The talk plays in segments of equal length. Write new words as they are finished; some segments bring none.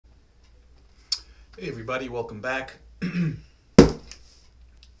Hey everybody, welcome back.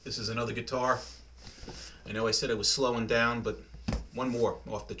 This is another guitar. I know I said I was slowing down, but one more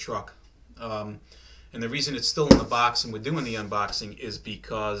off the truck. And the reason it's still in the box and we're doing the unboxing is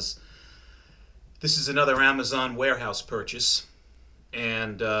because this is another Amazon warehouse purchase.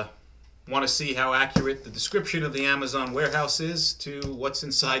 And want to see how accurate the description of the Amazon warehouse is to what's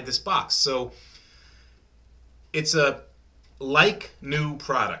inside this box. So it's a like new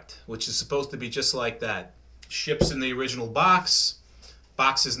product, which is supposed to be just like that. Ships in the original box.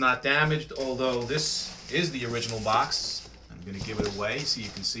 Box is not damaged, although this is the original box. I'm going to give it away so you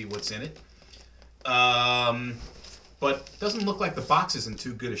can see what's in it. But it doesn't look like the box is in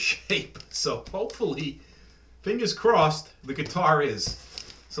too good a shape. So hopefully, fingers crossed, the guitar is.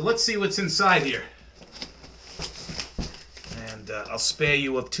 So let's see what's inside here. And I'll spare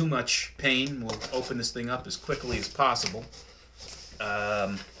you of too much pain. We'll open this thing up as quickly as possible.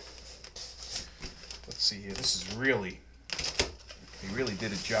 Let's see here. This is really, they really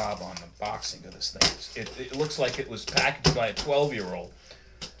did a job on the boxing of this thing. It looks like it was packaged by a 12-year-old.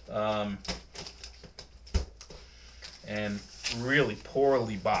 And really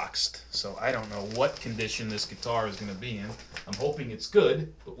poorly boxed. So I don't know what condition this guitar is going to be in. I'm hoping it's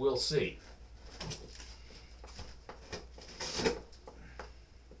good, but we'll see.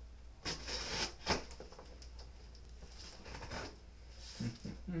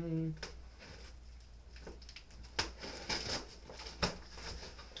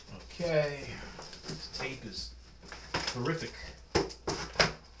 Okay, this tape is horrific.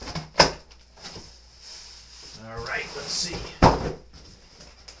 All right, let's see.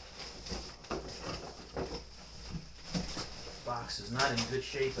 Box is not in good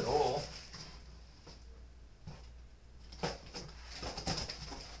shape at all.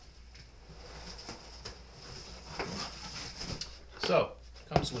 So,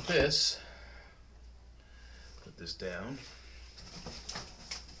 comes with this. Put this down.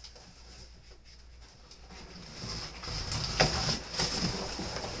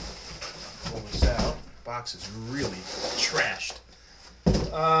 Pull this out. Box is really trashed.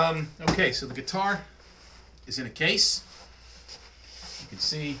 Okay, so the guitar is in a case. You can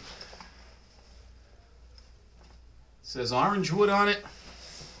see it says Orangewood on it.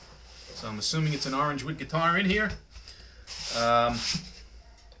 So I'm assuming it's an Orangewood guitar in here.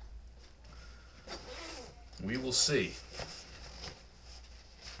 We will see.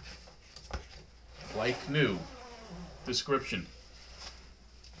 Like new. Description.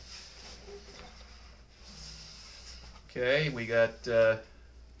 Okay, we got the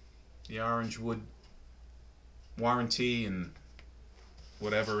Orangewood warranty and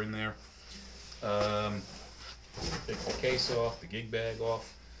whatever in there. Take the case off, the gig bag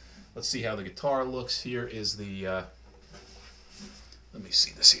off. Let's see how the guitar looks. Here is the, let me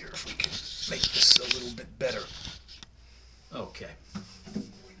see this here if we can make this a little bit better. Okay.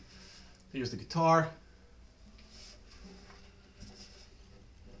 Here's the guitar.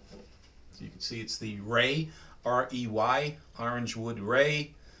 So you can see it's the Rey. R-E-Y, Orangewood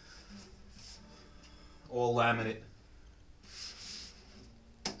Rey, all laminate,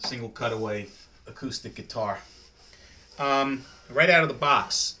 single cutaway acoustic guitar. Right out of the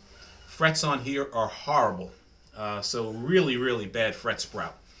box, frets on here are horrible. So really, really bad fret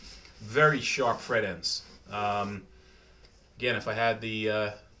sprout. Very sharp fret ends. Again, if I had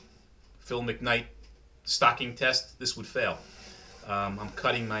the Phil McKnight stocking test, this would fail. I'm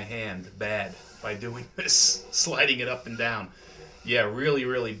cutting my hand bad by doing this, sliding it up and down. Yeah, really,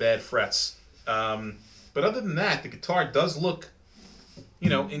 really bad frets. But other than that, the guitar does look, you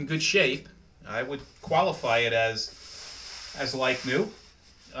know, in good shape. I would qualify it as like new.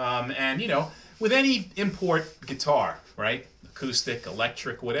 And, you know, with any import guitar, right? Acoustic,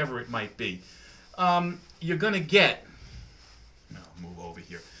 electric, whatever it might be, you're going to get, I'll move over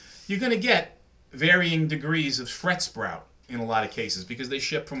here, you're going to get varying degrees of fret sprout in a lot of cases because they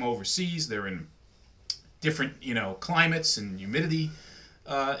ship from overseas. They're in different, you know, climates and humidity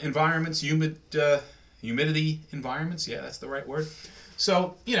environments, humidity environments. Yeah, that's the right word.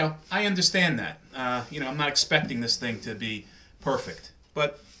 So, you know, I understand that. You know, I'm not expecting this thing to be perfect,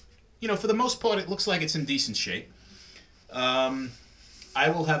 but you know, for the most part, it looks like it's in decent shape. I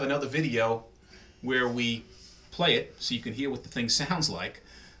will have another video where we play it so you can hear what the thing sounds like.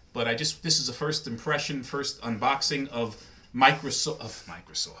 But this is a first impression, first unboxing of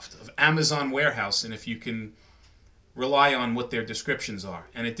of Amazon Warehouse, and if you can rely on what their descriptions are.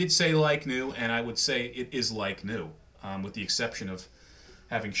 And it did say like new, and I would say it is like new, with the exception of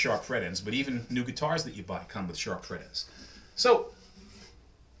having sharp fret ends. But even new guitars that you buy come with sharp fret ends. So,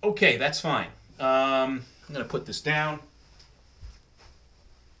 okay, that's fine. I'm going to put this down.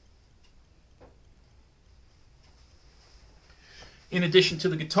 in addition to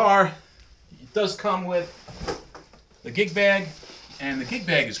the guitar, it does come with the gig bag, and the gig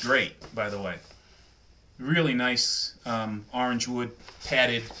bag is great, by the way. Really nice Orangewood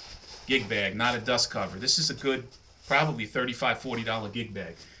padded gig bag, not a dust cover. This is a good, probably $35, $40 gig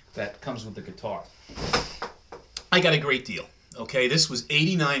bag that comes with the guitar. I got a great deal. Okay, this was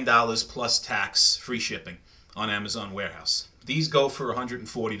 $89 plus tax, free shipping on Amazon Warehouse. These go for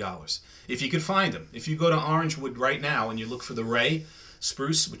 $140 if you could find them. If you go to Orangewood right now and you look for the Rey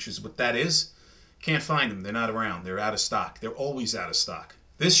spruce, which is what that is, can't find them. They're not around. They're out of stock. They're always out of stock.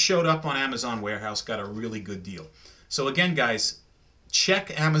 This showed up on Amazon Warehouse, got a really good deal. So again, guys,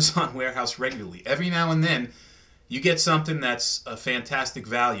 check Amazon Warehouse regularly. Every now and then, you get something that's a fantastic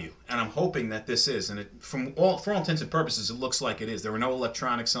value, and I'm hoping that this is. And for all intents and purposes, it looks like it is. There were no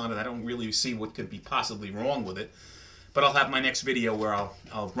electronics on it. I don't really see what could be possibly wrong with it. But I'll have my next video where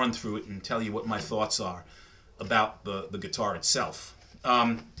I'll run through it and tell you what my thoughts are about the guitar itself.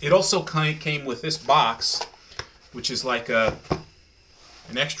 It also came with this box, which is like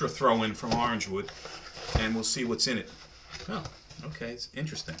an extra throw-in from Orangewood, and we'll see what's in it. Oh, okay, it's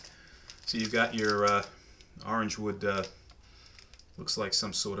interesting. So you've got your Orangewood, looks like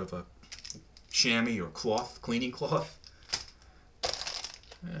some sort of a chamois or cloth, cleaning cloth.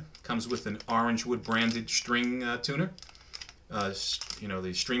 Comes with an Orangewood branded string tuner, you know,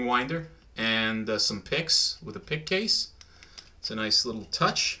 the string winder, and some picks with a pick case. It's a nice little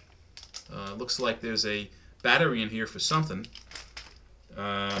touch. Looks like there's a battery in here for something.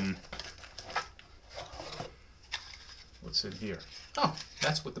 What's in here? Oh,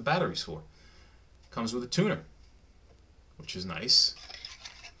 that's what the battery's for. Comes with a tuner, which is nice.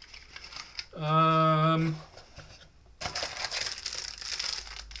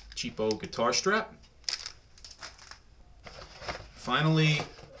 Cheapo guitar strap. Finally,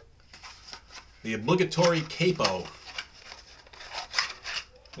 the obligatory capo,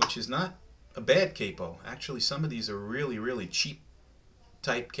 which is not a bad capo. Actually, some of these are really, really cheap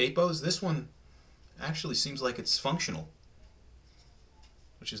type capos. This one actually seems like it's functional,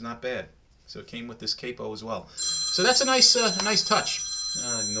 which is not bad. So it came with this capo as well. So that's a nice touch.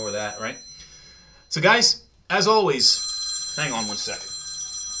 Ignore that, right? So guys, as always, hang on one second.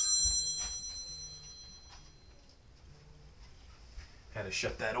 Had to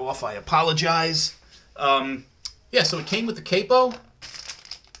shut that off. I apologize. Yeah, so it came with the capo,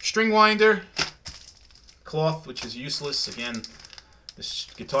 string winder, cloth, which is useless. Again, this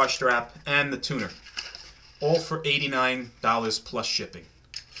guitar strap, and the tuner. All for $89 plus shipping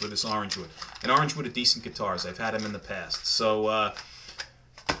for this Orangewood. And Orangewood are decent guitars. I've had them in the past. So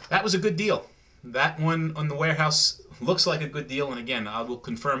that was a good deal. That one on the Warehouse looks like a good deal. And again, I will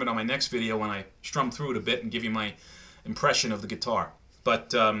confirm it on my next video when I strum through it a bit and give you my impression of the guitar.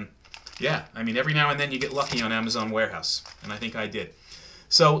 But yeah, I mean, every now and then you get lucky on Amazon Warehouse. And I think I did.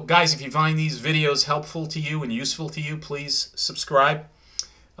 So guys, if you find these videos helpful to you and useful to you, please subscribe.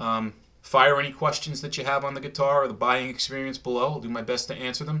 Fire any questions that you have on the guitar or the buying experience below. I'll do my best to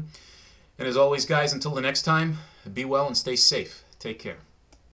answer them. And as always, guys, until the next time, be well and stay safe. Take care.